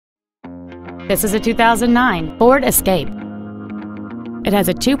This is a 2009 Ford Escape. It has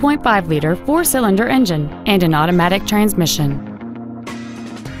a 2.5-liter four-cylinder engine and an automatic transmission.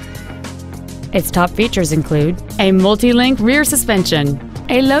 Its top features include a multi-link rear suspension,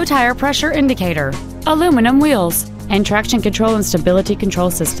 a low tire pressure indicator, aluminum wheels, and traction control and stability control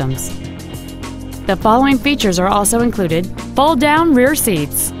systems. The following features are also included: fold-down rear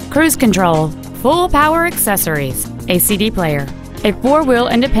seats, cruise control, full power accessories, a CD player, a four-wheel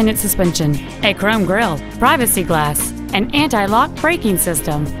independent suspension, a chrome grille, privacy glass, an anti-lock braking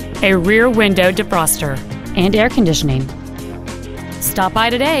system, a rear window defroster, and air conditioning. Stop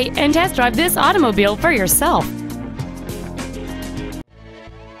by today and test drive this automobile for yourself.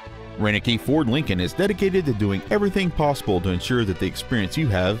 Reineke Ford Lincoln is dedicated to doing everything possible to ensure that the experience you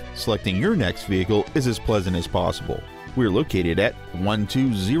have selecting your next vehicle is as pleasant as possible. We're located at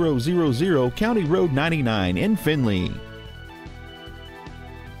 12000 County Road 99 in Findlay.